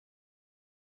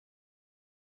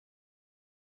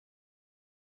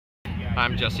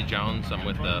I'm Jesse Jones. I'm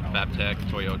with the Fabtech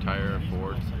Toyo Tire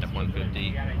Ford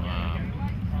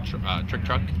F-150 trick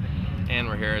truck, and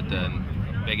we're here at the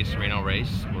Vegas to Reno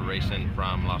race. We're racing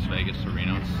from Las Vegas to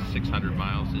Reno. It's 600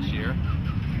 miles this year.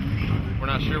 We're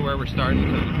not sure where we're starting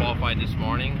because we qualified this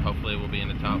morning. Hopefully we'll be in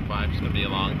the top 5. It's going to be a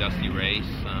long, dusty race.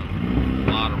 A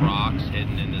lot of rocks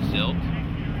hidden in the silt.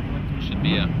 Should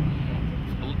be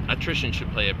attrition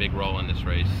should play a big role in this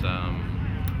race. A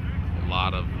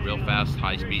lot of real fast,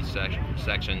 high-speed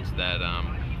sections that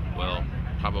will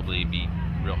probably be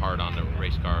real hard on the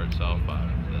race car itself.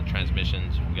 The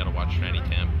transmissions, we got to watch tranny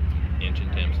temp, engine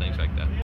temps, things like that.